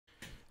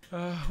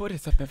What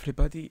is up,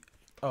 everybody?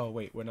 Oh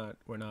wait, we're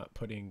not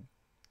putting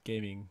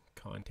gaming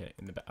content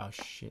in the back. Oh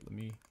shit, let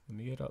me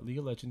get out League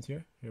of Legends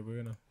here. Here we're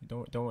gonna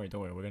don't worry.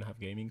 We're gonna have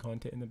gaming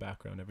content in the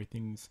background.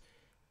 Everything's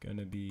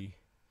gonna be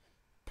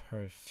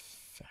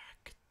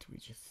perfect. We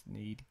just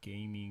need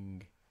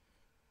gaming.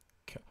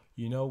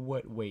 You know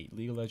what? Wait,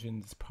 League of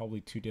Legends is probably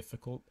too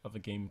difficult of a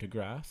game to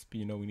grasp.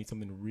 You know, we need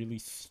something really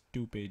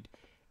stupid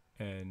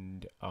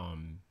and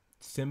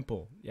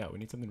simple. Yeah, we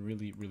need something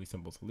really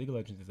simple. So League of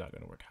Legends is not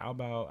gonna work. How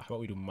about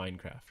we do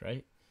Minecraft,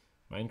 right?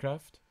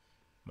 Minecraft,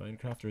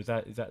 Minecraft, or is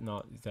that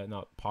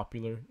not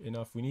popular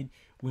enough? We need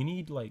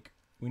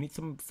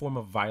some form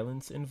of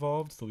violence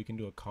involved so we can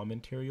do a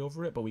commentary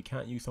over it, but we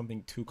can't use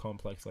something too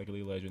complex like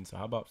League of Legends. So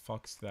how about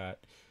fucks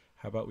that?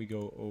 How about we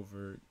go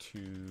over to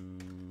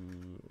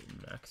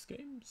Max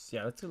Games?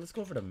 Yeah, let's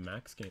go over to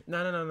Max Games.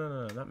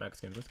 No, not Max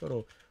Games. Let's go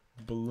to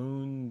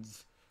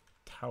Balloons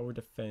Tower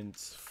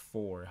Defense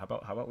 4. How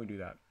about we do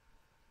that?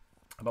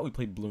 How about we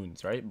play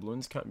Balloons, right?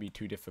 Balloons can't be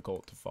too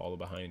difficult to follow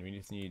behind. We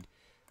just need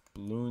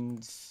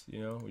Balloons,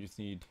 we just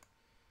need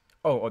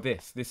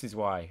this is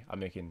why I'm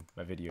making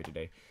my video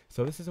today.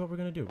 So this is what we're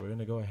gonna do. We're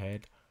gonna go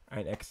ahead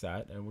and X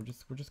that, and we're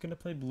just gonna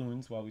play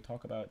Balloons while we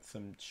talk about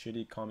some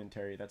shitty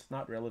commentary that's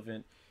not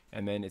relevant,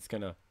 and then it's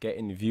gonna get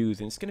in views,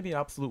 and it's gonna be an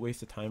absolute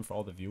waste of time for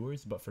all the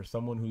viewers. But for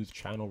someone whose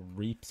channel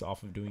reaps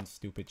off of doing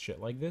stupid shit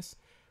like this,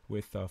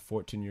 with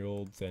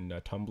 14-year-olds and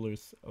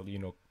tumblers,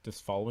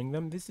 just following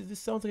them, this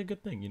sounds like a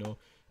good thing.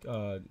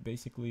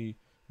 Basically,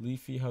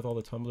 Leafy has all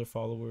the Tumblr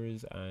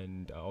followers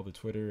and all the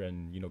Twitter,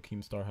 and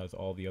Keemstar has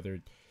all the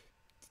other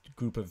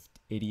group of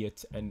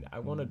idiots. And I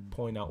want to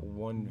point out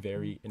one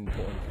very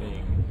important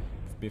thing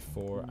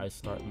before I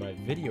start my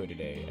video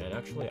today. And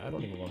actually, I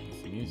don't even want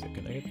this music.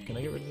 Can I get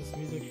rid of this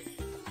music?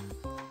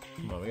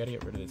 Come on, we gotta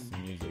get rid of this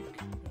music.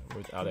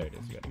 Oh, there it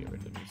is. You gotta get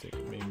rid of the music.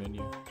 Main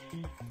menu.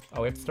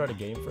 Oh, we have to start a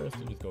game first,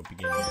 or just go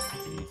begin.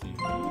 Easy.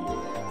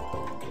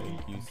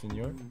 Thank you,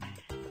 senor.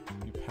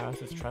 You pass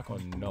this track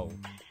on no.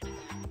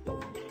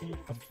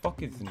 The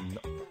fuck is no?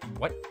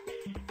 What?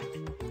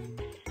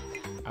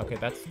 Okay,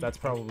 that's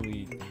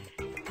probably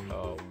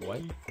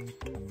what?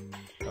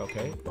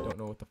 Okay, don't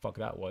know what the fuck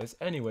that was.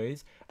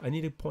 Anyways, I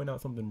need to point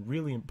out something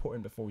really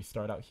important before we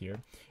start out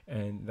here,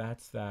 and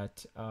that's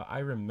that I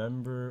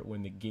remember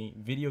when the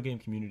video game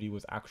community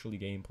was actually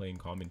gameplay and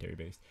commentary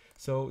based.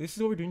 So this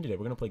is what we're doing today.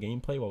 We're gonna play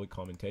gameplay while we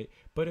commentate,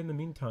 but in the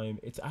meantime,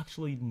 it's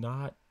actually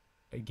not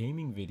a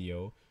gaming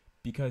video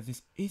because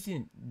this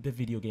isn't the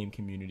video game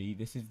community.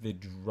 This is the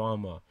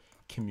drama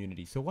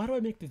community. So why do I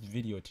make this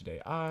video today?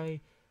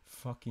 I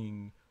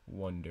fucking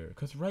wonder,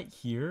 because right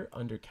here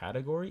under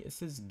category it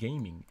says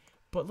gaming,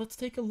 but let's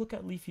take a look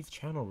at Leafy's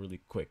channel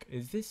really quick.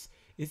 Is this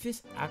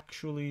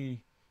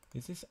actually gaming?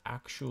 Is this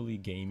actually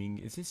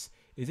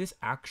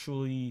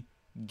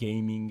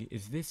gaming?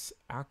 Is this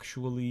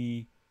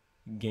actually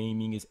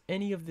gaming? Is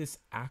any of this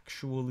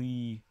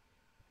actually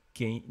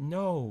game?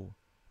 No,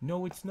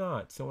 it's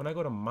not. So when I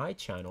go to my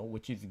channel,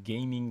 which is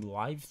gaming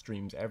live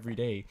streams every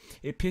day,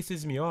 it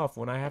pisses me off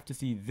when I have to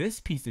see this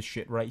piece of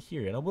shit right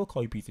here. And I will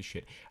call you piece of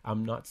shit.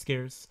 I'm not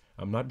scarce.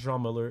 I'm not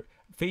drama alert.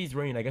 FaZe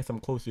Rain, I guess I'm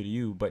closer to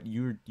you, but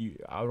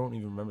I don't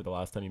even remember the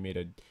last time you made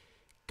a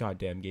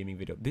goddamn gaming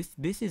video.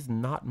 This is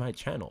not my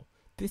channel.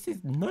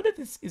 None of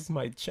this is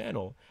my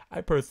channel.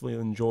 I personally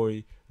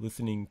enjoy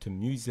listening to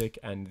music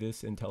and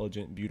this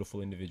intelligent,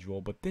 beautiful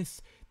individual, but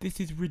this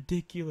is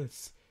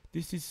ridiculous.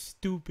 This is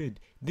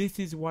stupid. This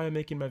is why I'm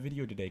making my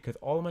video today, because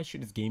all of my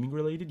shit is gaming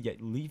related, yet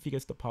Leafy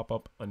gets to pop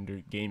up under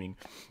gaming.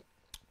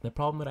 The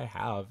problem that I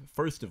have,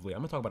 first of all, I'm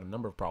going to talk about a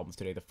number of problems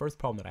today. The first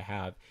problem that I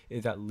have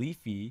is that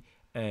Leafy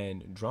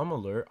and Drum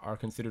Alert are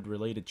considered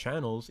related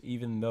channels,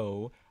 even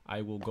though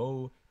I will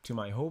go to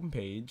my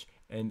homepage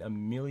and a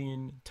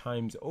million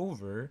times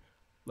over,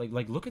 like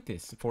look at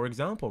this. For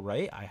example,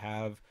 right? I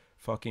have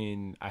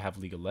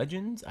League of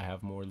Legends, I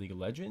have more League of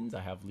Legends,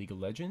 I have League of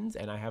Legends,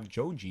 and I have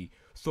Joji.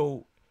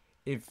 So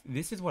if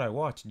this is what I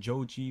watch,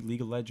 Joji,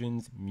 League of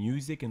Legends,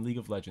 music, and League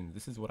of Legends,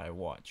 this is what I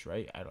watch,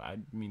 right? I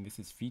mean, this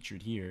is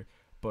featured here,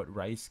 but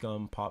Rice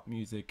Gum, pop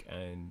music,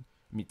 and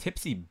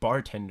Tipsy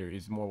Bartender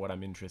is more what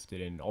I'm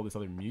interested in, all this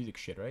other music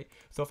shit, right?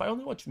 So if I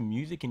only watch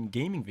music and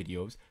gaming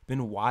videos,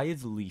 then why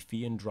is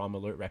Leafy and Drama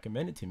Alert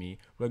recommended to me?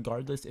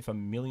 Regardless, if a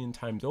million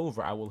times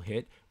over, I will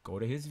go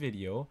to his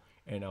video,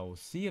 and I will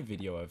see a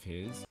video of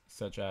his,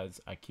 such as,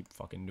 I keep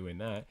fucking doing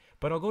that,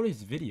 but I'll go to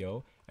his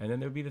video, and then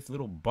there'll be this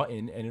little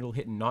button, and it'll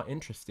hit not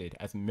interested.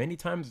 As many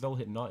times as they'll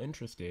hit not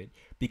interested,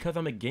 because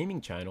I'm a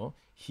gaming channel,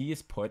 he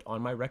is put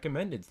on my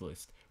recommendeds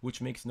list,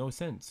 which makes no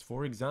sense.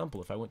 For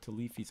example, if I went to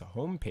Leafy's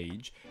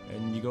homepage,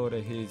 and you go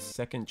to his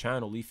second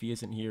channel, Leafy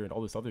isn't here, and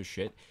all this other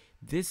shit,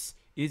 this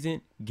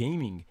isn't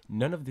gaming.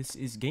 None of this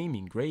is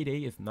gaming. Grade A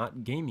is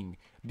not gaming.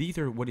 These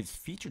are what his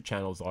featured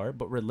channels are,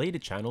 but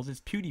related channels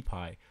is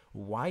PewDiePie.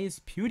 Why is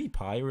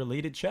PewDiePie a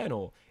related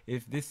channel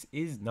if this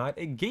is not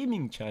a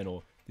gaming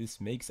channel?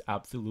 This makes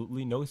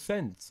absolutely no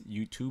sense.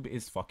 YouTube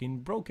is fucking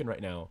broken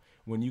right now.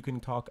 When you can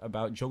talk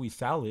about Joey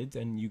Salads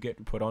and you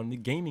get put on the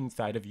gaming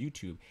side of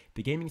YouTube.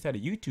 The gaming side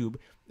of YouTube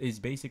is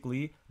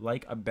basically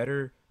like a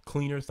better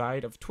cleaner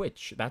side of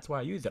Twitch. That's why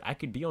I use it. I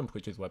could be on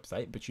Twitch's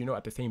website, but you know,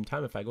 at the same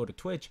time, if I go to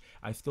Twitch,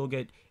 I still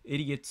get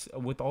idiots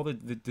with all the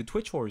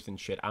Twitch whores and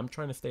shit. I'm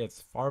trying to stay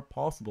as far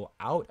possible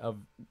out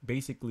of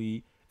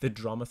basically the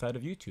drama side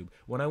of YouTube.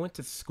 When I went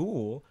to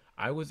school,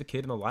 I was a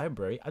kid in a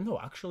library. I know,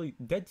 actually,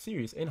 dead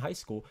serious. In high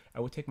school,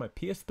 I would take my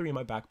PS3 in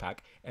my backpack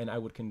and I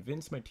would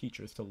convince my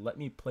teachers to let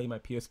me play my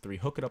PS3,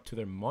 hook it up to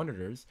their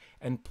monitors,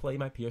 and play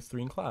my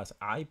PS3 in class.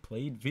 I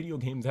played video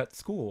games at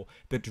school.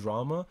 The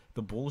drama,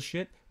 the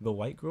bullshit, the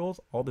white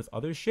girls, all this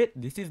other shit,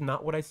 this is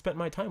not what I spent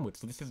my time with.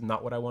 So this is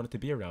not what I wanted to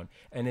be around.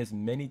 And as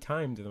many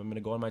times as I'm going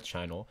to go on my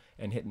channel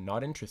and hit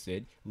not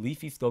interested,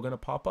 Leafy's still going to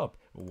pop up.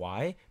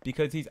 Why?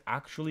 Because he's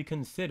actually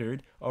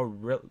considered a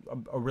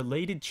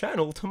related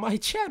channel to my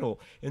channel.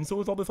 And so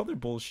is all this other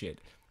bullshit.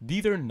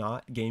 These are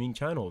not gaming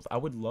channels. I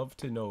would love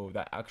to know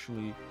that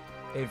actually,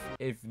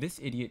 if this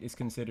idiot is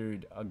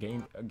considered a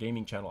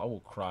gaming channel, I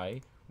will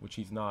cry, which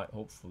he's not,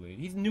 hopefully.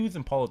 He's news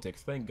and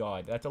politics, thank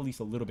God. That's at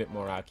least a little bit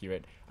more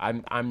accurate.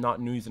 I'm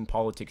not news and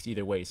politics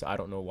either way, so I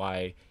don't know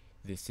why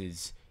this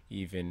is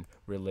even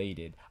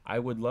related. I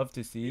would love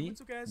to see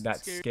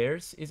that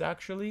Scarce is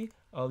actually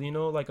you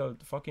know, like a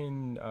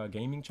fucking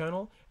gaming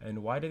channel.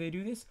 And why do they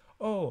do this?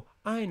 Oh,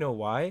 I know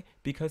why.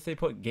 Because they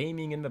put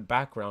gaming in the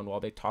background while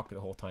they talk the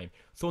whole time.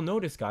 So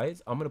notice,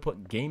 guys, I'm gonna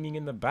put gaming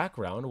in the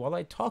background while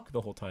I talk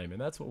the whole time,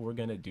 and that's what we're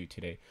gonna do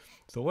today.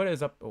 So what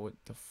is up? Oh, what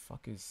the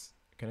fuck is,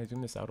 can I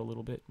zoom this out a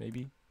little bit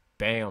maybe?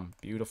 Bam,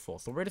 beautiful.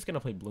 So we're just gonna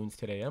play balloons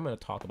today. I'm gonna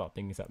talk about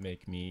things that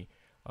make me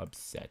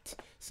upset.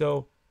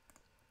 So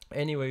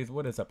anyways,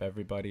 what is up,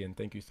 everybody, and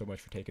thank you so much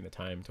for taking the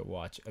time to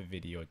watch a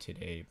video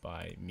today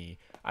by me.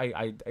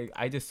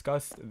 I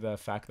discussed the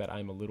fact that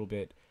I'm a little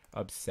bit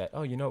upset.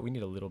 Oh, you know what? We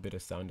need a little bit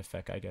of sound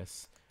effect, I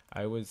guess.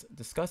 I was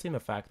discussing the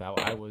fact that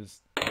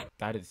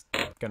that is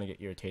gonna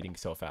get irritating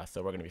so fast,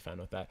 so we're gonna be fine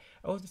with that.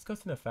 I was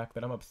discussing the fact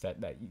that I'm upset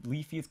that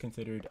Leafy is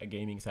considered a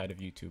gaming side of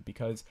YouTube,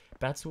 because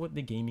that's what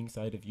the gaming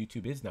side of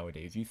YouTube is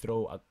nowadays.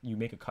 You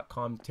make a cut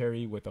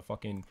commentary with a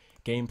fucking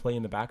gameplay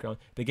in the background.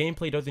 The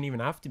gameplay doesn't even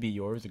have to be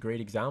yours. A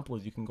great example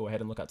is you can go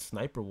ahead and look at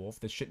Sniper Wolf.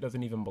 This shit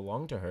doesn't even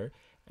belong to her,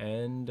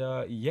 and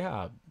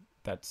yeah,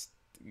 that's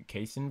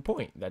case in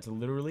point. That's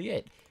literally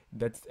it.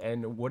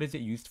 And what is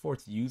it used for?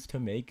 It's used to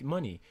make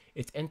money.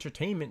 It's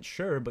entertainment,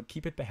 sure, but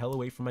keep it the hell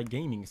away from my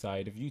gaming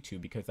side of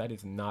YouTube, because that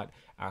is not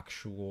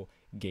actual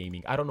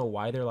gaming. I don't know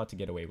why they're allowed to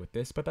get away with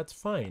this, but that's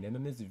fine. And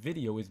then this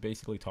video is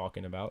basically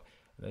talking about,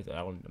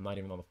 I'm not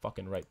even on the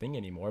fucking right thing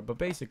anymore, but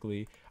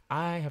basically,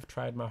 I have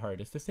tried my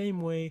hardest. The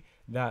same way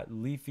that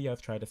Leafy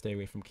has tried to stay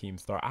away from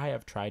Keemstar, I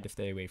have tried to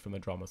stay away from the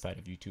drama side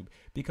of YouTube,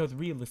 because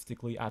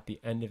realistically, at the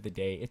end of the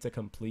day, it's a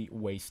complete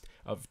waste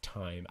of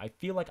time. I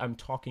feel like I'm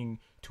talking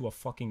to a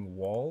fucking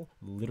wall,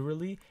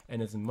 literally,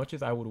 and as much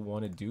as I would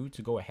want to do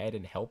to go ahead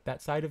and help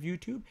that side of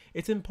YouTube,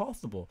 it's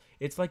impossible.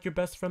 It's like your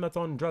best friend that's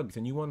on drugs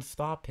and you want to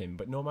stop him,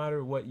 but no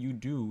matter what you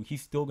do,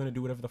 he's still going to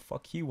do whatever the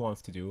fuck he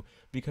wants to do,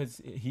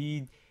 because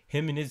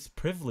him and his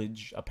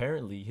privilege,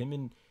 apparently, him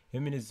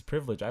and his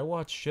privilege. I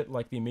watch shit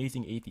like The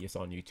Amazing Atheist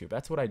on YouTube.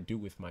 That's what I do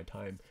with my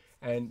time,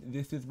 and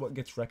this is what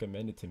gets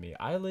recommended to me.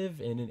 I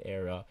live in an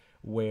era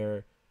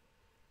where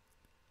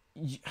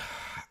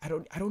I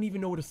don't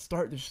even know where to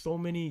start. There's so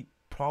many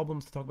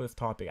problems to talk about this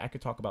topic. I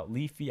could talk about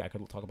Leafy, I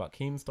could talk about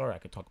Keemstar, I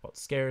could talk about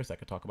Scarce, I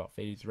could talk about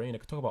FaZe Rain, I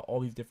could talk about all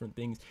these different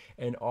things,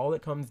 and all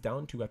it comes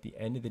down to at the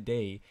end of the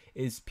day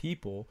is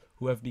people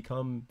who have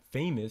become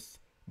famous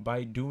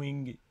by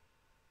doing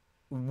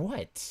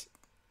what?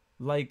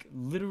 Like,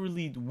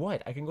 literally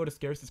what? I can go to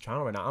Scarce's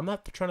channel right now. I'm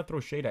not trying to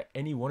throw shade at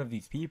any one of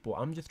these people.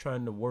 I'm just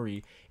trying to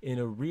worry, in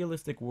a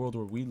realistic world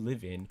where we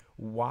live in,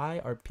 why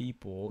are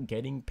people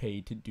getting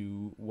paid to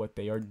do what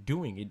they are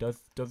doing? It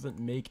doesn't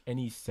make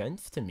any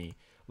sense to me.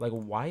 Like,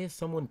 why is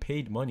someone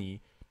paid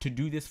money to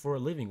do this for a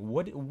living?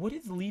 What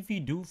does Leafy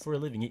do for a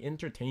living? He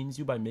entertains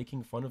you by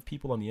making fun of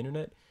people on the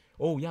internet?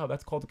 Oh yeah,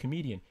 that's called a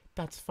comedian.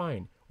 That's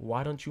fine.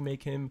 Why don't you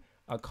make him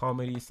a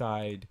comedy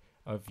side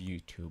of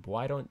YouTube?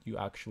 Why don't you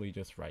actually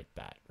just write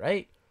that,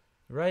 right?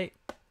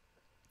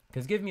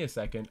 Because give me a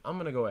second, I'm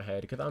gonna go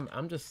ahead, because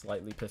I'm just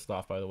slightly pissed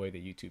off by the way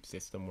the YouTube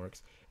system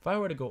works. If I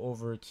were to go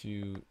over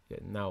to,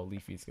 now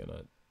Leafy's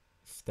gonna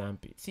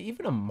stamp it. See,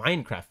 even a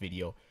Minecraft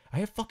video, I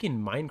have fucking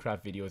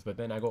Minecraft videos, but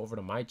then I go over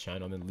to my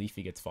channel and then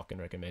Leafy gets fucking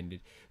recommended.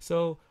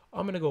 So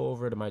I'm gonna go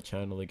over to my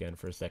channel again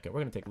for a second.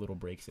 We're gonna take little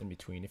breaks in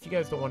between. If you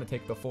guys don't want to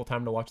take the full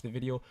time to watch the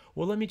video,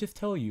 well, let me just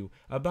tell you,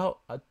 about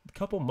a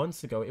couple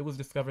months ago, it was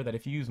discovered that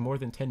if you use more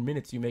than 10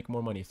 minutes, you make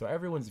more money. So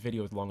everyone's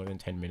video is longer than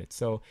 10 minutes.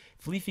 So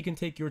if Leafy can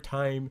take your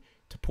time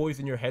to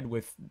poison your head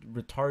with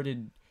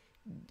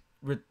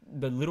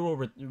the literal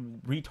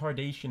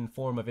retardation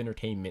form of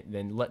entertainment,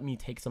 then let me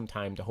take some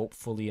time to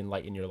hopefully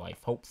enlighten your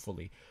life.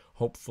 Hopefully.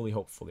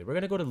 We're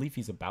gonna go to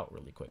Leafy's about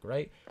really quick,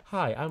 right?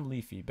 Hi, I'm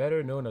Leafy,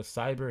 better known as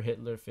Cyber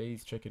Hitler,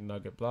 FaZe Chicken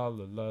Nugget, blah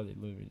blah blah.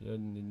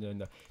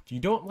 If you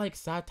don't like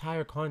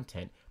satire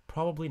content,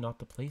 probably not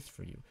the place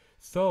for you.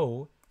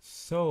 So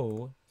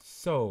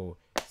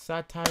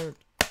satire.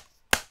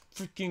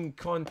 freaking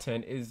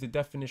content is the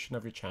definition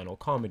of your channel,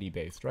 comedy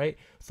based, right?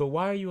 So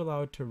why are you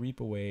allowed to reap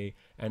away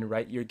and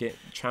write your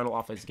channel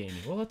off as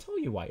gaming? Well, I'll tell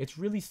you why. It's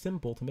really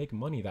simple to make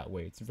money that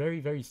way. It's very,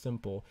 very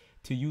simple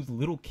to use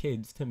little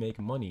kids to make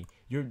money.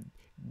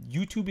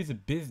 YouTube is a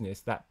business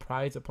that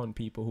prides upon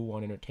people who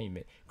want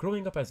entertainment.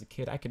 Growing up as a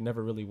kid, I could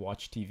never really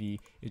watch TV.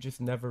 It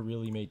just never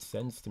really made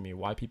sense to me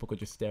why people could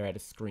just stare at a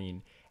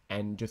screen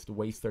and just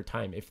waste their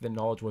time if the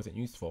knowledge wasn't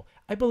useful.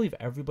 I believe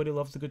everybody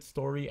loves a good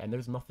story, and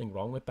there's nothing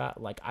wrong with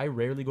that. Like, I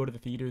rarely go to the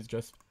theaters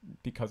just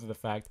because of the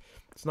fact,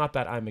 it's not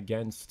that I'm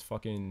against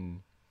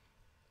fucking...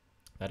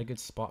 That a good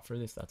spot for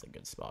this? That's a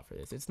good spot for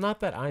this. It's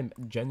not that I'm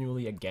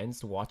genuinely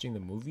against watching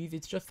the movies.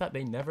 It's just that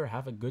they never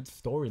have a good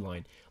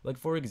storyline. Like,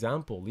 for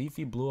example,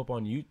 Leafy blew up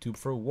on YouTube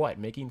for what?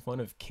 Making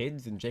fun of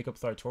kids and Jacob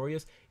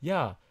Sartorius?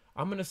 Yeah,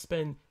 I'm gonna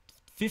spend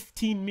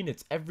 15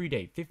 minutes every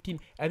day. 15.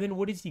 And then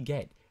what does he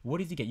get? What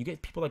does he get? You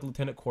get people like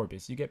Lieutenant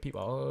Corbus. You get people...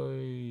 Oh,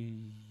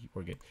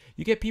 we're good.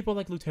 You get people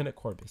like Lieutenant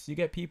Corbus. You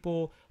get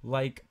people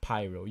like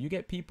Pyro. You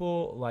get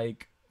people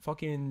like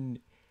fucking...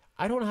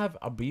 I don't have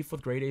a beef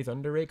with Grade A's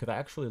Underrated because I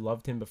actually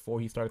loved him before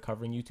he started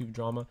covering YouTube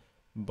drama.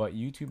 But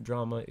YouTube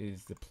drama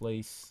is the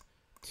place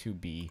to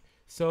be.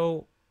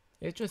 So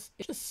it just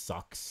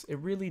sucks. It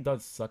really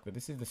does suck that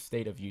this is the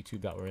state of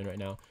YouTube that we're in right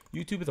now.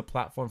 YouTube is a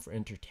platform for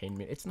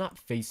entertainment. It's not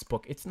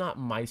Facebook. It's not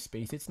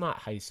MySpace. It's not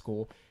high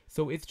school.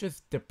 So it's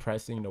just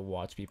depressing to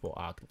watch people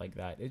act like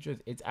that.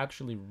 It's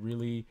actually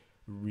really,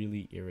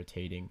 really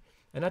irritating.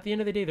 And at the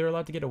end of the day, they're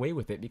allowed to get away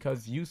with it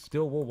because you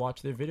still will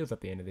watch their videos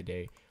at the end of the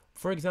day.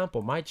 For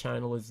example, my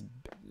channel is...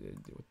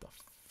 What the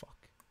fuck?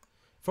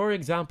 For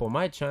example,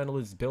 my channel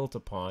is built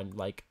upon,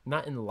 like,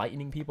 not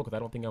enlightening people because I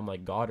don't think I'm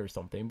like God or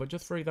something, but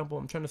just for example,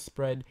 I'm trying to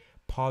spread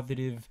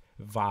positive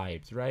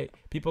vibes, right?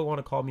 People want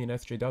to call me an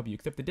SJW,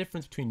 except the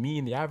difference between me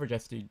and the average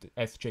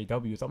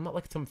SJW is I'm not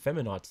like some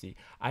feminazi.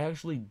 I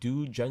actually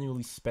do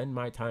genuinely spend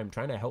my time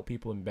trying to help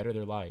people and better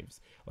their lives.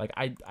 Like,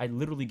 I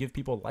literally give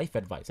people life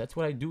advice. That's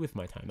what I do with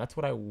my time. That's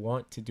what I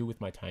want to do with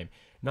my time.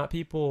 Not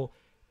people...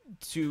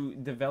 to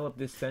develop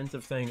this sense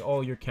of saying, oh,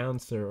 you're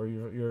cancer, or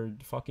you're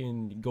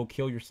fucking go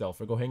kill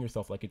yourself or go hang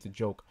yourself like it's a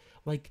joke.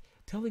 Like,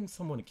 telling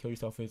someone to kill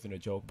yourself isn't a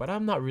joke, but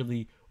I'm not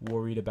really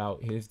worried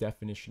about his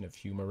definition of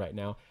humor right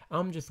now.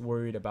 I'm just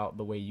worried about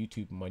the way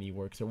YouTube money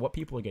works or what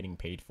people are getting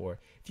paid for.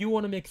 If you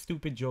want to make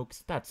stupid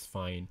jokes, that's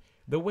fine.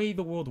 The way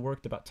the world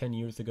worked about 10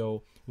 years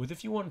ago was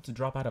if you wanted to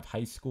drop out of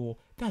high school,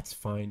 that's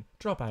fine.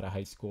 Drop out of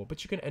high school,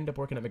 but you're going to end up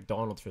working at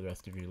McDonald's for the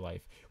rest of your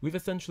life. We've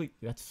essentially...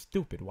 That's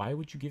stupid. Why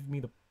would you give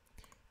me the...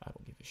 I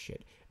don't give a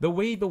shit. The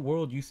way the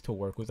world used to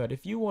work was that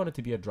if you wanted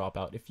to be a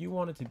dropout, if you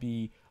wanted to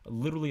be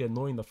literally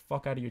annoying the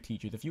fuck out of your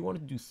teachers, if you wanted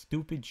to do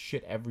stupid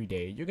shit every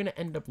day, you're going to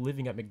end up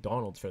living at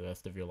McDonald's for the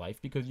rest of your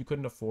life because you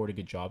couldn't afford a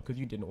good job, because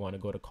you didn't want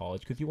to go to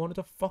college, because you wanted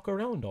to fuck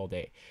around all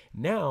day.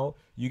 Now,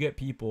 you get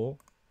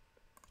people...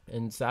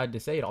 And sad to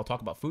say it, I'll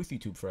talk about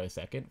FouseyTube for a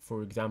second.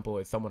 For example,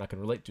 as someone I can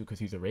relate to because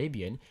he's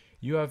Arabian,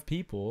 you have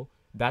people...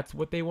 That's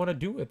what they want to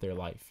do with their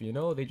life, you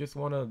know? They just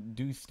want to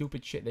do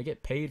stupid shit. They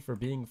get paid for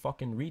being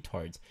fucking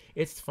retards.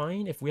 It's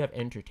fine if we have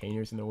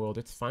entertainers in the world.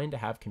 It's fine to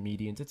have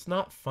comedians. It's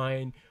not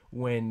fine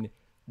when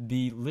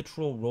the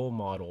literal role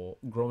model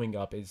growing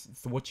up is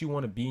so what you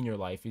want to be in your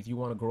life is you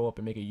want to grow up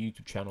and make a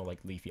YouTube channel like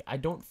Leafy. I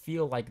don't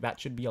feel like that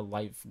should be a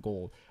life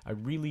goal. I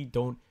really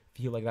don't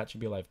feel like that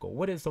should be a life goal.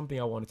 What is something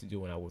I wanted to do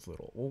when I was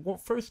little? Well,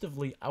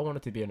 firstly, I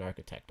wanted to be an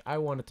architect. I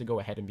wanted to go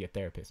ahead and be a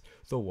therapist.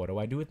 So what do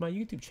I do with my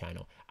YouTube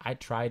channel? I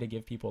try to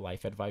give people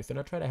life advice and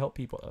I try to help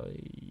people.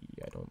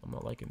 I'm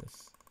not liking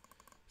this.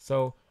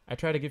 So I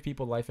try to give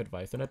people life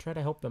advice and I try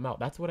to help them out.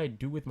 That's what I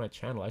do with my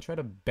channel. I try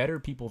to better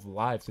people's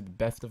lives to the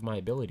best of my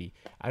ability.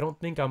 I don't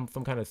think I'm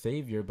some kind of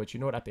savior, but you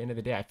know what? At the end of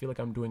the day, I feel like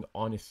I'm doing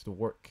honest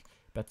work.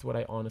 That's what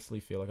I honestly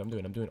feel like I'm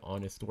doing. I'm doing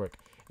honest work.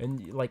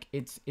 And like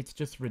it's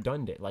just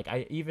redundant. Like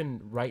I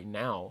even right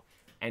now,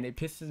 and it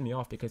pisses me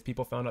off because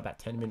people found out that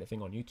 10-minute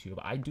thing on YouTube.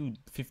 I do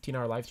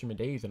 15-hour live stream a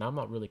days and I'm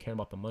not really caring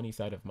about the money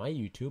side of my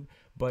YouTube,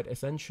 but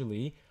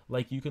essentially,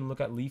 like you can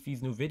look at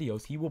Leafy's new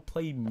videos, he will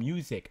play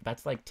music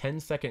that's like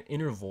 10-second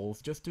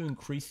intervals just to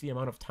increase the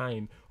amount of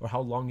time or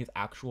how long his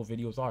actual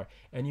videos are.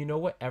 And you know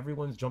what?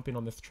 Everyone's jumping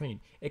on this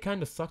train. It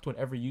kind of sucked when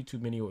every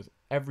YouTube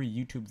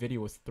video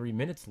was 3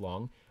 minutes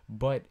long,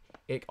 but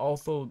it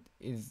also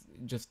is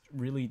just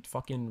really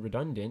fucking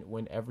redundant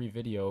when every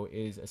video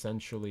is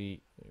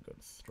essentially... Go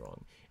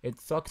strong. It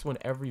sucks when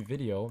every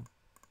video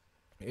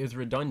is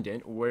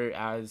redundant,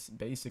 whereas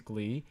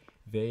basically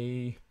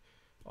they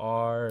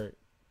are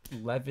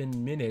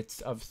 11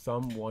 minutes of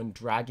someone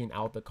dragging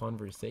out the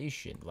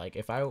conversation. Like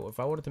if I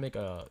wanted to make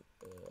a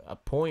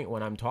point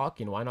when I'm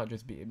talking, why not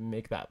just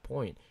make that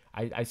point?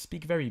 I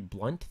speak very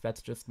blunt.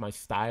 That's just my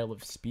style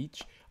of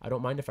speech. I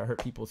don't mind if I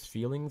hurt people's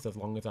feelings as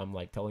long as I'm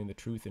like telling the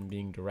truth and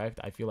being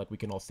direct. I feel like we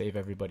can all save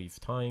everybody's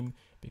time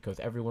because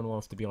everyone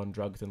wants to be on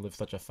drugs and live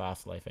such a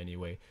fast life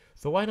anyway.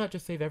 So why not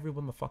just save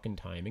everyone the fucking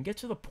time and get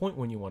to the point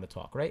when you want to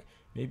talk, right?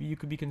 Maybe you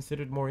could be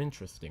considered more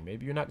interesting.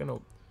 Maybe you're not gonna...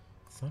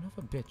 Son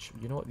of a bitch.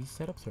 You know what? These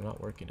setups are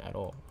not working at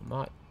all. I'm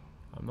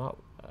not...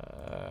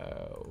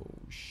 Oh,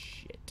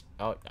 shit.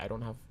 Oh, I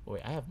don't have,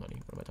 wait, I have money.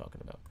 What am I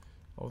talking about?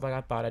 I was like,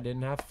 I thought I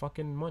didn't have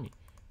fucking money.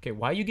 Okay,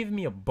 why are you giving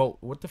me a boat?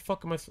 What the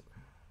fuck am I...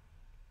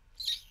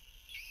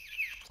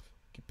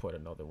 Can put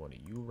another one of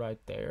you right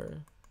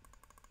there.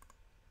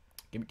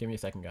 Give me a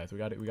second, guys. We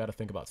gotta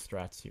think about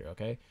strats here,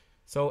 okay?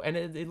 So, and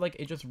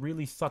it just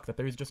really sucks that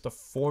there's just a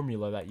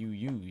formula that you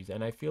use.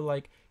 And I feel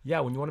like, yeah,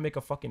 when you want to make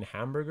a fucking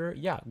hamburger,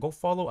 yeah, go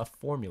follow a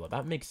formula.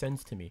 That makes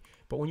sense to me.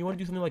 But when you want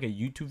to do something like a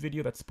YouTube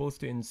video that's supposed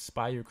to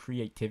inspire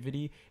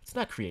creativity, it's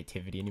not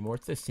creativity anymore.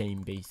 It's the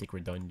same basic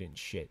redundant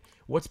shit.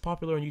 What's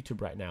popular on YouTube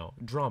right now?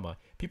 Drama.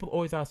 People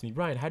always ask me,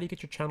 Ryan, how do you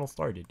get your channel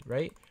started,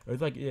 right? Or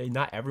it's like,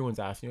 not everyone's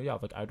asking, yeah,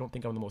 like, I don't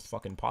think I'm the most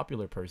fucking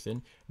popular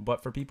person.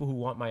 But for people who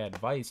want my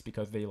advice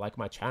because they like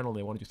my channel and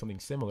they want to do something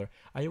similar,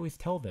 I always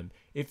tell them,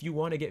 if you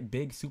want to get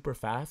big super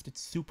fast,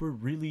 it's super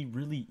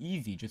really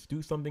easy. Just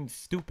do something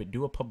stupid.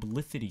 Do a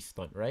publicity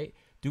stunt, right?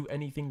 Do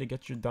anything to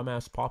get your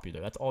dumbass popular.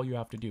 That's all you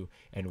have to do.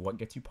 And what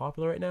gets you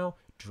popular right now?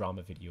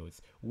 Drama videos.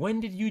 When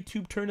did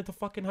YouTube turn into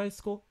fucking high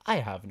school? I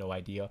have no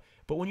idea.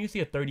 But when you see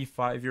a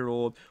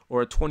 35-year-old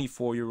or a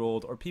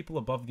 24-year-old or people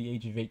above the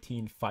age of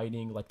 18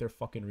 fighting like they're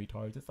fucking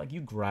retards, it's like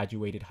you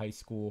graduated high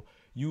school.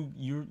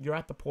 You're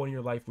at the point in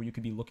your life where you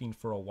could be looking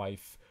for a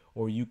wife,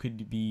 or you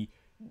could be...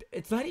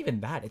 It's not even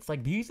that. It's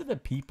like these are the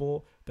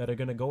people that are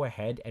going to go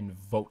ahead and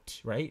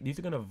vote, right? These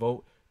are going to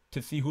vote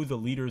to see who the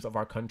leaders of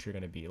our country are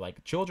going to be.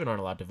 Like, children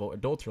aren't allowed to vote.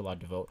 Adults are allowed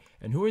to vote.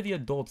 And who are the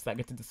adults that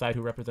get to decide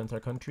who represents our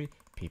country?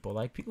 People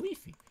like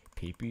Leafy.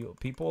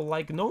 People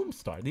like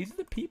Keemstar. These are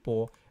the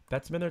people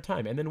that spend their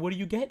time. And then what do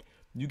you get?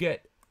 You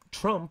get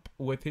Trump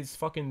with his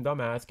fucking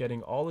dumbass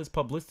getting all his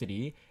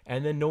publicity,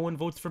 and then no one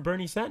votes for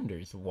Bernie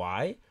Sanders.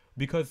 Why?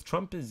 Because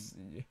Trump is...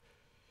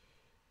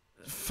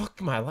 Fuck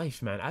my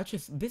life, man.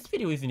 This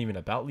video isn't even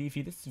about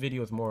Leafy. This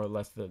video is more or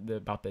less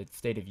about the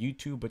state of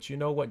YouTube. But you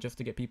know what? Just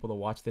to get people to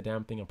watch the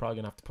damn thing, I'm probably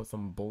gonna have to put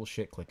some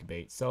bullshit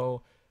clickbait.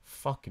 So,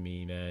 fuck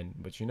me, man.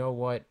 But you know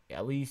what?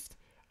 At least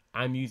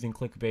I'm using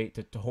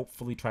clickbait to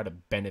hopefully try to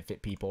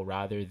benefit people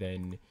rather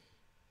than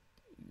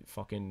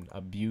fucking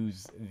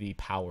abuse the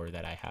power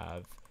that I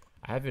have.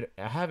 I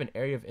have an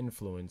area of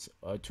influence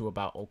to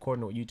about,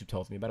 according to what YouTube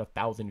tells me, about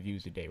 1,000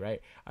 views a day, right?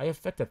 I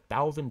affect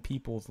 1,000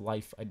 people's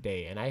life a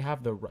day, and I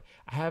have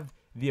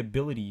the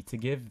ability to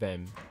give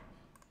them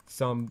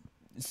some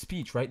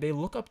speech, right? They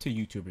look up to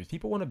YouTubers.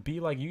 People want to be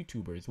like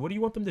YouTubers. What do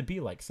you want them to be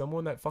like?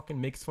 Someone that fucking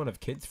makes fun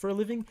of kids for a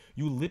living?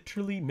 You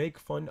literally make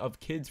fun of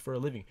kids for a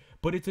living.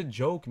 But it's a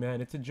joke,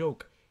 man. It's a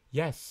joke.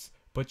 Yes,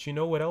 but you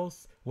know what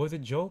else was a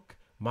joke?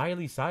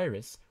 Miley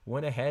Cyrus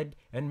went ahead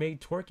and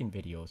made twerking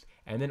videos,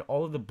 and then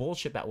all of the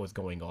bullshit that was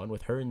going on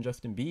with her and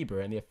Justin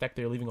Bieber and the effect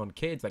they're leaving on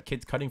kids, like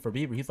kids cutting for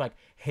Bieber. He's like,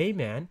 hey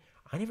man,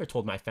 I never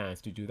told my fans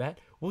to do that.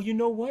 Well, you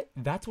know what?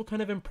 That's what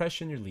kind of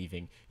impression you're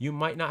leaving. You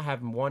might not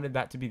have wanted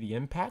that to be the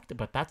impact,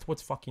 but that's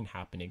what's fucking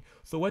happening.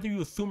 So whether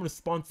you assume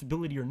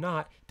responsibility or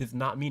not does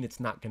not mean it's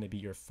not going to be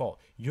your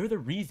fault. You're the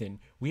reason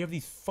we have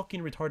these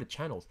fucking retarded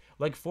channels.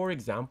 Like, for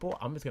example,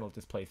 I'm just going to let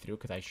this play through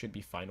because I should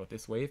be fine with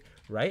this wave,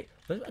 right?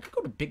 I could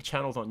go to big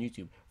channels on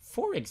YouTube.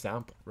 For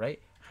example,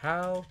 right?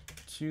 How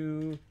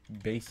to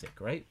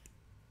basic, right?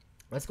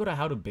 Let's go to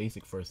how to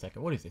basic for a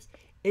second. What is this?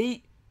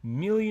 8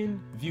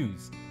 million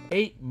views.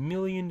 8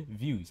 million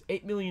views.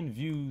 8 million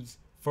views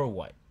for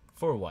what?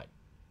 For what?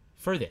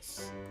 For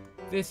this.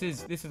 This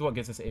is what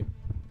gets us a...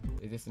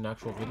 Is this an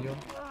actual video?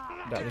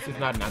 No, this is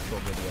not an actual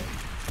video.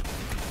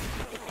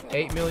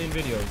 8 million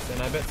videos,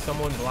 and I bet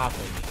someone's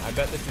laughing. I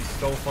bet this is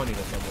so funny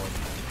to someone.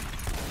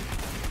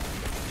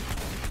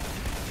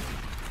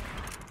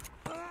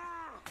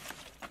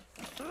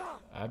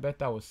 I bet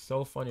that was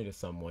so funny to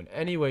someone.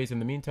 Anyways, in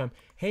the meantime,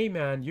 hey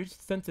man, your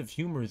sense of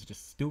humor is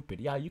just stupid.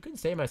 Yeah, you can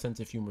say my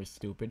sense of humor is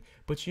stupid,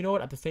 but you know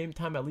what? At the same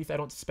time, at least I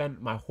don't spend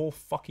my whole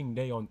fucking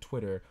day on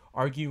Twitter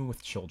arguing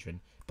with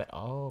children.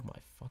 Oh my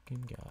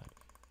fucking god.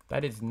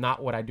 That is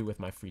not what I do with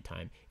my free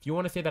time. If you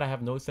want to say that I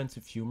have no sense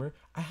of humor,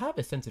 I have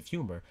a sense of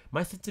humor.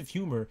 My sense of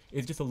humor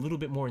is just a little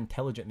bit more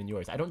intelligent than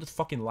yours. I don't just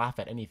fucking laugh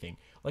at anything.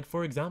 Like,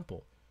 for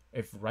example,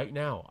 if right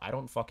now, I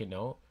don't fucking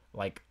know,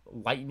 like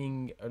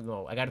lightning, or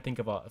no, I gotta think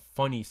of a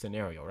funny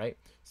scenario, right?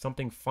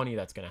 Something funny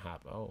that's gonna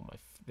happen. Oh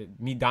my,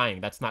 me dying,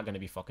 that's not gonna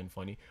be fucking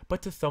funny.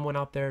 But to someone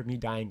out there, me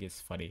dying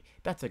is funny.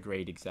 That's a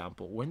great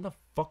example. When the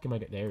fuck am I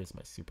there is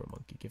my super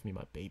monkey. Give me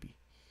my baby.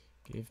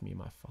 Give me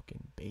my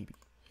fucking baby.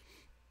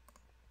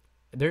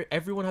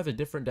 Everyone has a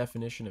different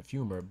definition of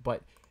humor,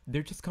 but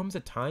there just comes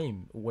a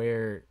time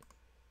where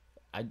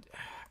I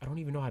don't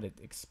even know how to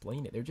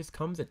explain it. There just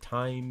comes a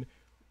time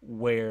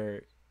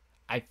where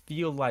I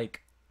feel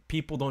like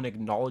people don't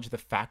acknowledge the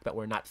fact that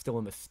we're not still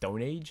in the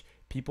Stone Age.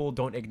 People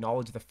don't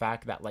acknowledge the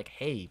fact that, like,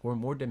 hey, we're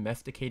more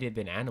domesticated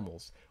than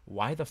animals.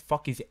 Why the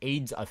fuck is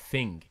AIDS a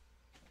thing?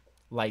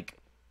 Like,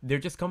 there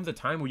just comes a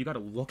time where you gotta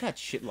look at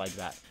shit like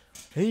that.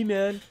 Hey,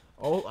 man,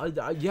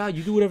 yeah,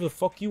 you do whatever the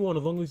fuck you want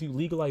as long as you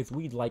legalize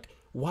weed. Like,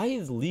 why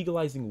is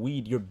legalizing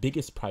weed your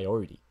biggest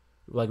priority?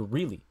 Like,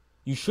 really?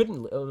 You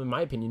shouldn't, in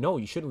my opinion, no,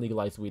 you shouldn't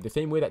legalize weed. The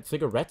same way that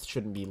cigarettes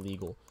shouldn't be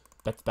legal.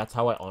 That's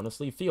how I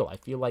honestly feel. I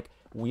feel like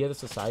we as a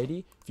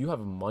society, if you have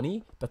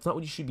money, that's not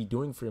what you should be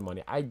doing for your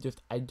money. I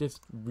just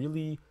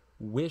really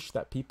wish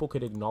that people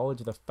could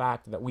acknowledge the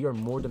fact that we are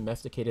more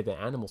domesticated than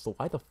animals. So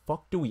why the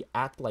fuck do we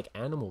act like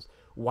animals?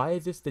 Why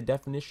is this the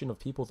definition of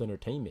people's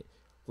entertainment?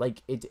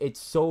 Like it's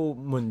so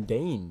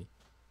mundane.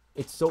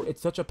 It's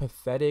such a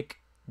pathetic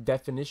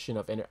definition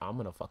of I'm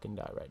gonna fucking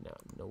die right now.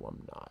 No,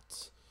 I'm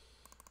not.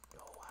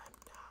 No, I'm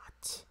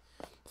not.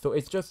 So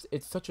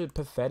it's such a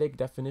pathetic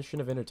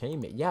definition of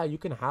entertainment. Yeah, you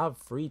can have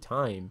free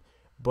time,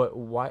 but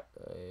why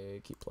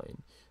keep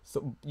playing.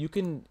 So you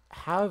can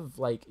have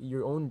like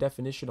your own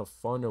definition of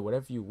fun or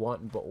whatever you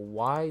want, but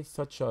why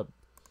such a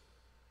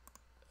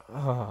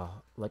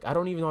like I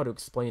don't even know how to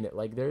explain it.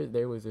 Like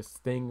there was this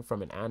thing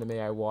from an anime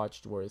I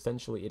watched where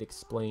essentially it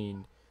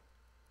explained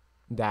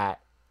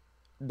that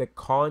the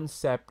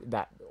concept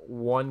that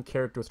one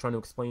character was trying to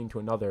explain to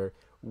another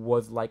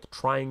was like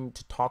trying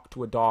to talk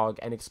to a dog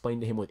and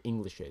explain to him what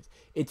English is.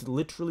 It's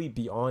literally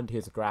beyond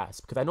his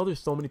grasp. Because I know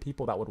there's so many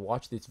people that would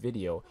watch this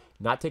video,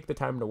 not take the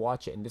time to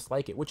watch it and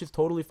dislike it, which is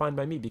totally fine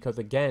by me because,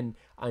 again,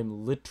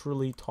 I'm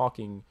literally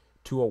talking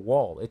to a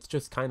wall. It's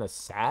just kind of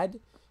sad.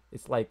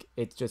 It's like,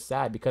 it's just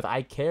sad because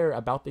I care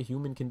about the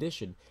human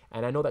condition.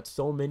 And I know that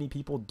so many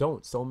people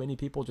don't. So many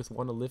people just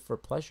want to live for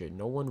pleasure.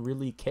 No one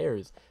really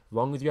cares. As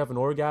long as you have an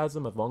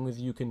orgasm, as long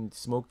as you can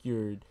smoke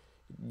your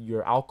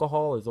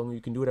alcohol, as long as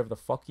you can do whatever the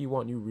fuck you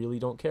want, you really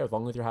don't care. As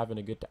long as you're having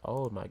a good time.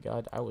 Oh my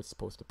god, I was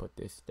supposed to put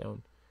this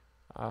down.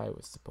 I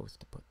was supposed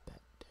to put that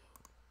down.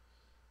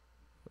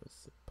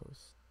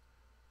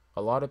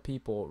 A lot of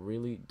people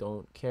really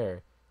don't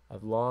care.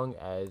 As long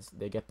as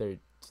they get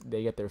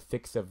their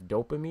fix of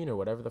dopamine or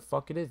whatever the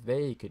fuck it is,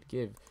 they could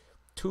give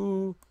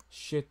two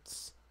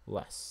shits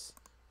less.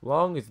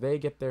 Long as they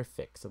get their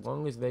fix, as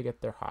long as they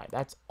get their high,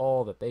 that's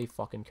all that they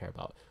fucking care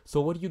about.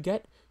 So what do?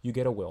 You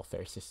get a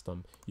welfare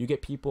system, you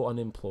get people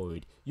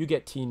unemployed, you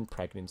get teen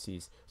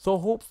pregnancies. So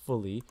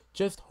hopefully,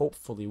 just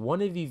hopefully,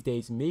 one of these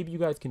days, maybe you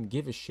guys can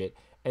give a shit,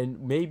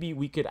 and maybe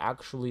we could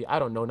actually, I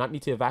don't know, not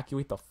need to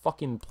evacuate the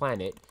fucking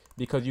planet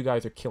because you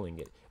guys are killing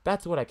it.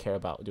 That's what I care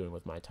about doing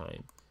with my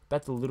time.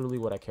 That's literally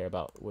what I care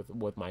about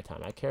with my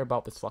time. I care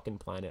about this fucking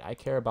planet. I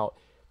care about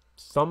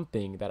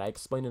something that I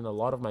explain in a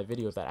lot of my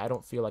videos that I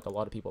don't feel like a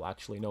lot of people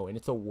actually know, and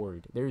it's a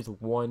word. There's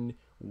one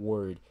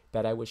word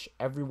that I wish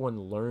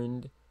everyone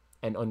learned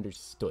and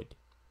understood.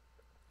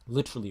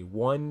 Literally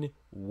one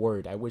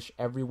word. I wish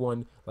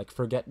everyone, like,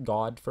 forget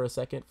God for a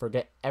second,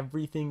 forget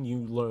everything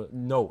you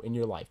know in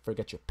your life,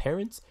 forget your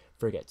parents,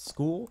 forget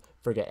school,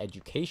 forget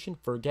education,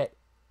 forget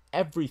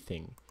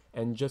everything,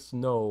 and just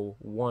know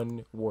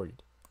one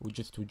word.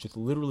 Just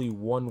literally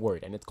one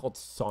word, and it's called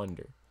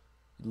Sonder.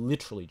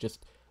 Literally,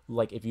 just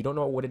like, if you don't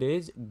know what it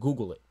is,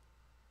 Google it.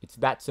 It's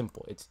that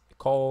simple. It's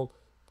called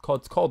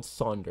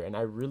Sonder, and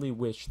I really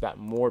wish that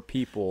more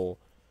people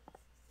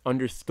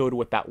understood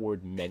what that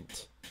word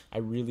meant. I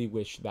really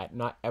wish that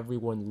not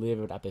everyone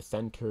lived at the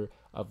center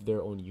of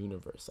their own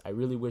universe. I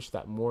really wish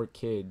that more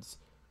kids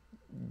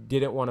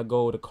didn't want to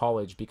go to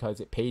college because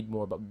it paid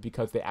more, but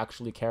because they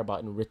actually care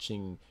about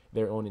enriching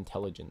their own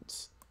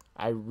intelligence.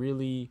 I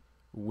really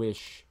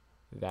wish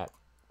that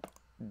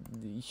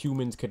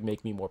humans could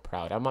make me more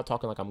proud. I'm not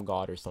talking like I'm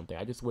God or something.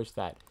 I just wish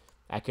that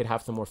I could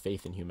have some more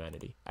faith in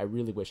humanity. I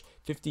really wish.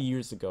 50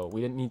 years ago,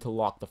 we didn't need to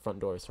lock the front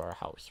doors to our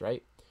house,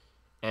 right?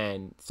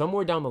 And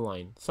somewhere down the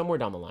line,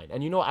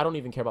 and you know, I don't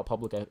even care about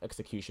public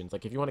executions.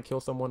 Like, if you want to kill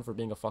someone for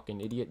being a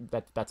fucking idiot,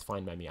 that's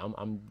fine by me.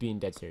 I'm being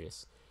dead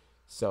serious.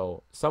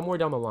 So somewhere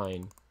down the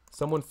line,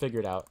 someone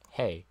figured out,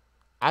 hey,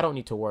 I don't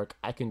need to work.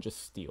 I can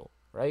just steal,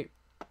 right?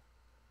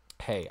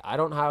 Hey, I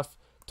don't have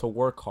to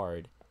work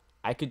hard.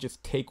 I could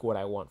just take what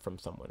I want from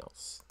someone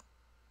else.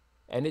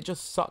 And it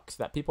just sucks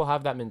that people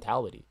have that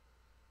mentality.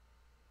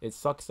 It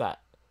sucks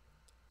that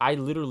I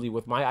literally,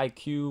 with my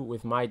IQ,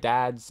 with my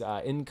dad's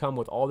income,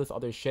 with all this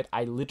other shit,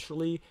 I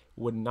literally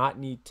would not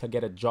need to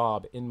get a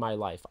job in my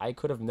life. I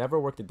could have never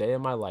worked a day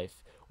in my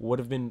life, would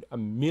have been a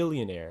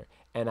millionaire,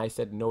 and I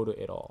said no to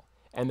it all.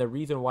 And the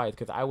reason why is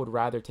because I would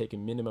rather take a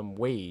minimum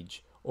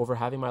wage over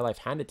having my life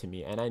handed to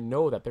me. And I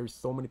know that there's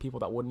so many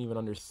people that wouldn't even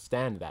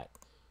understand that.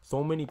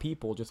 So many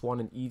people just want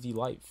an easy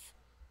life.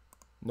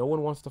 No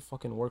one wants to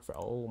fucking work for...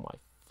 Oh my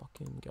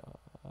fucking god.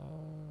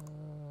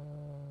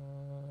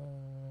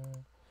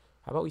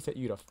 How about we set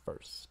you to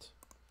first?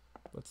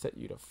 Let's set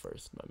you to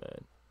first, my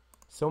man.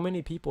 So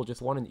many people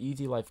just want an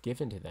easy life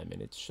given to them,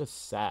 and it's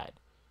just sad.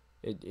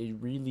 It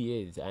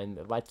really is, and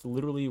that's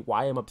literally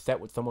why I'm upset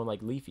with someone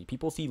like Leafy.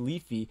 People see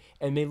Leafy,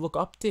 and they look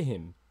up to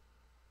him.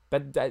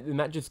 And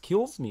that just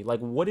kills me. Like,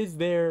 what is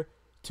there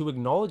to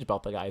acknowledge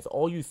about the guys?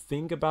 All you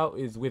think about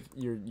is with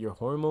your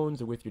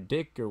hormones or with your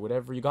dick or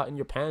whatever you got in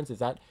your pants. Is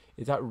that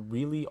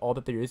really all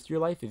that there is to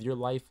your life? Is your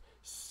life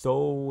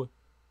so...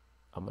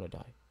 I'm gonna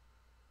die.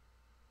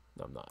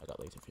 No, I'm not. I got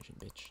laser vision,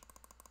 bitch.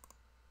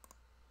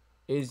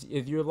 Is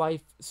your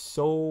life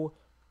so...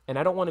 And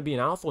I don't want to be an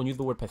asshole and use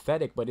the word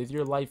pathetic, but is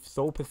your life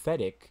so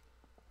pathetic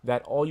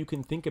that all you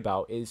can think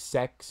about is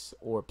sex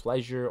or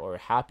pleasure or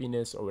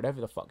happiness or whatever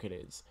the fuck it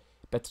is?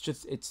 That's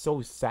just... It's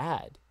so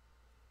sad.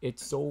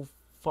 It's so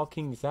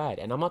fucking sad.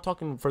 And I'm not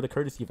talking for the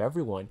courtesy of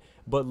everyone,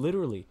 but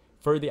literally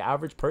for the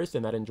average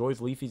person that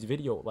enjoys Leafy's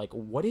video, like,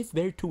 what is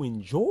there to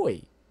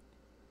enjoy?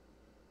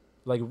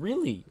 Like,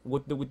 really,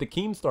 with the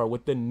Keemstar,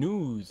 with the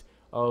news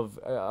of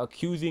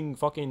accusing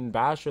fucking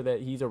Basher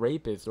that he's a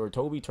rapist, or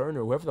Toby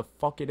Turner, whoever the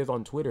fuck it is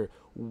on Twitter,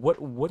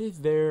 what is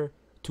there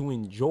to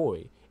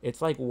enjoy?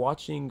 It's like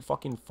watching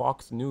fucking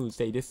Fox News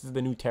say this is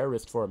the new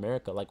terrorist for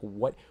America. Like,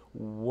 what?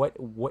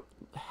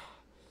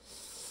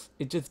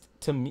 It just,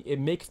 to me, it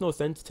makes no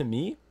sense to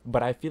me,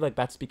 but I feel like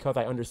that's because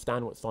I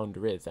understand what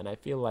Sonder is, and I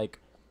feel like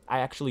I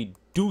actually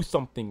do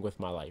something with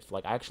my life.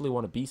 Like, I actually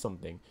want to be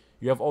something.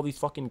 You have all these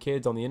fucking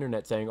kids on the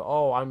internet saying,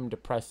 oh, I'm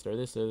depressed, or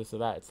this, or this, or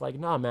that. It's like,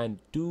 nah, man,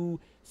 do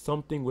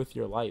something with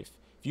your life.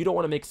 If you don't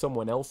want to make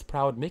someone else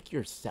proud, make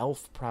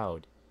yourself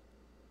proud.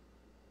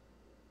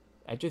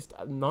 I just,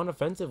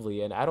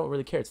 non-offensively, and I don't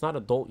really care. It's not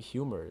adult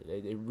humor.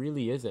 It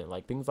really isn't.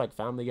 Like, things like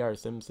Family Guy or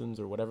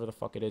Simpsons or whatever the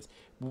fuck it is.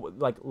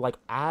 Like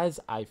as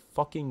I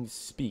fucking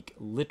speak,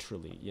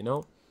 literally, you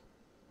know?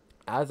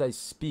 As I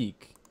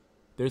speak,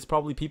 there's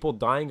probably people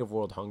dying of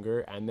world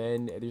hunger, and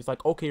then there's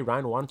like, okay,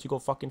 Ryan, why don't you go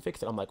fucking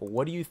fix it? I'm like,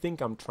 what do you think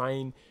I'm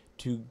trying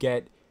to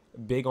get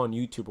big on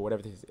YouTube or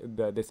whatever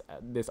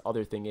this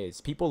other thing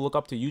is? People look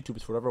up to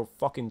YouTubers for whatever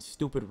fucking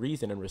stupid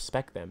reason and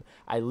respect them.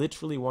 I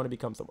literally want to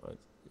become someone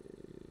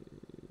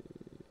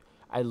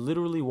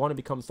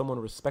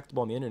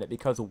respectable on the internet,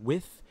 because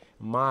with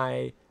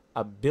my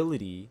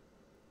ability,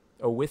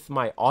 or with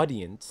my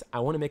audience,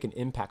 I want to make an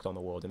impact on the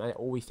world. And I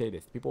always say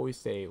this. People always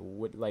say,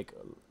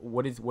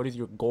 what is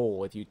your goal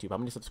with YouTube? How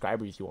many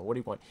subscribers do you want? What do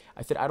you want?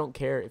 I said, I don't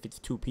care if it's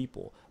 2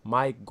 people.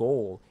 My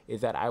goal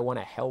is that I want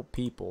to help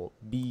people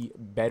be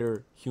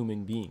better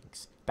human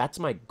beings. That's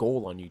my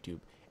goal on YouTube.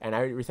 And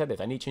I already said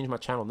this. I need to change my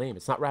channel name.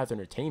 It's not Raz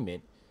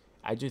Entertainment.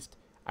 I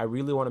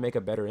really want to make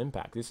a better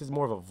impact. This is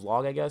more of a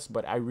vlog, I guess,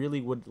 but I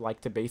really would like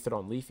to base it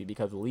on Leafy,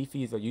 because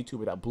Leafy is a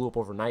YouTuber that blew up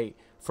overnight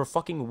for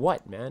fucking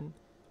what, man?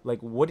 Like,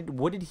 what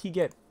did he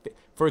get,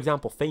 for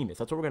example, famous?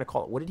 That's what we're going to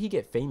call it. What did he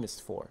get famous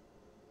for?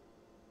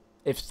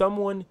 If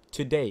someone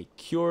today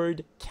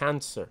cured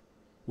cancer,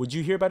 would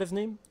you hear about his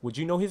name? Would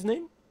you know his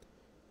name?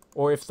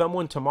 Or if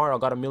someone tomorrow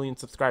got 1 million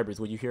subscribers,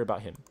 would you hear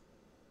about him?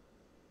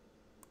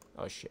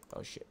 Oh shit,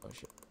 oh shit, oh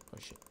shit, oh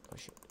shit, oh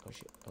shit, oh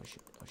shit, oh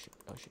shit, oh shit,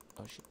 oh shit,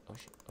 oh shit, oh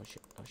shit, oh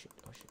shit, oh shit,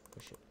 oh shit,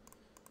 oh shit.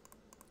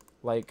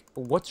 Like,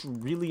 what's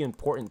really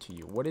important to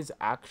you? What is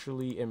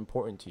actually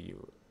important to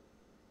you?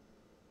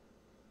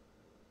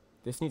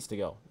 This needs to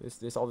go.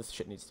 All this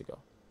shit needs to go.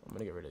 I'm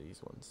gonna get rid of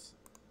these ones.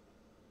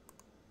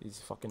 These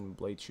fucking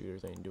blade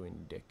shooters ain't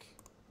doing dick.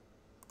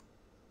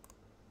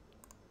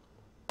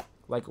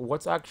 Like,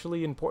 what's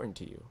actually important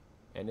to you?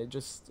 And it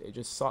just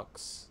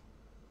sucks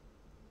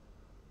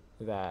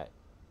that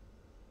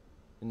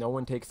no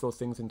one takes those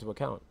things into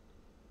account.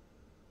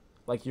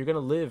 Like, you're gonna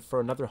live for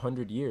another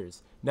 100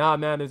 years. Nah,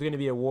 man, there's gonna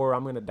be a war,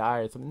 I'm gonna die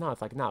or something. No,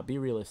 it's like, nah, be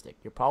realistic.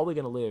 You're probably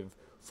gonna live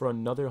for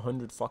another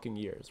 100 fucking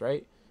years,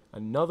 right?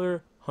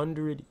 Another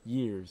 100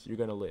 years you're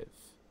gonna live.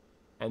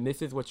 And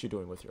this is what you're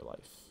doing with your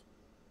life.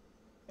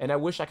 And I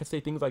wish I could say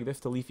things like this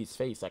to Leafy's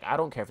face. Like, I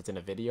don't care if it's in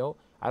a video.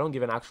 I don't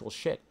give an actual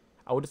shit.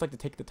 I would just like to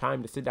take the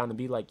time to sit down and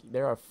be like,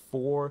 there are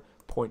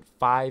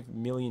 4.5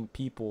 million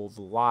people's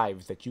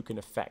lives that you can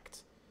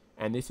affect.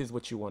 And this is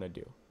what you want to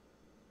do.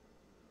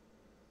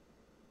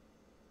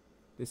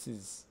 This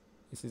is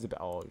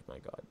about, oh my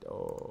god,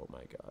 oh my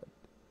god.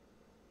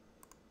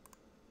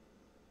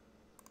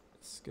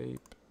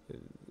 Escape,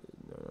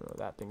 no,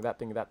 that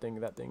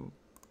thing.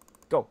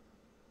 Go.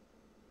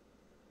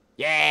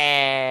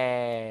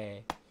 Yeah!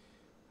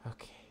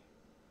 Okay.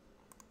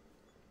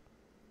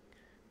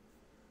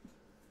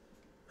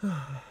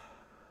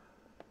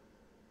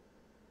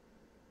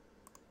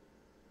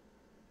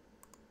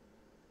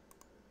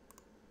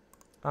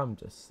 I'm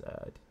just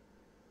sad.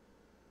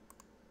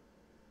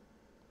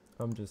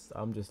 I'm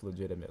just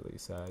legitimately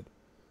sad.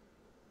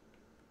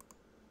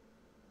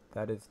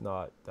 That is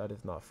not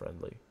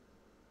friendly.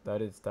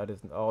 That is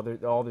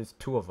there's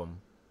 2 of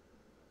them.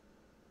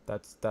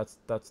 That's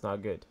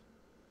not good.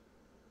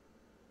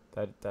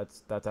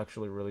 That's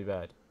actually really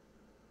bad.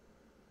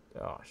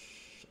 Oh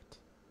shit.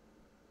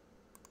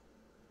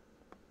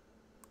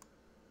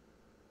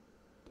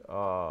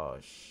 Oh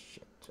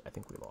shit. I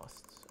think we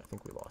lost.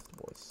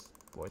 Boys.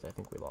 Boys, I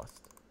think we lost.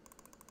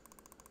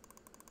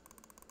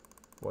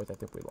 Boys, I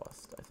think we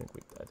lost. I think we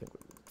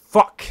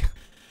fuck.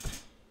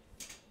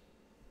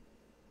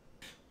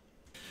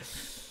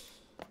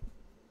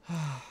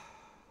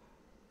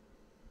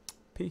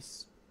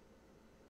 Peace.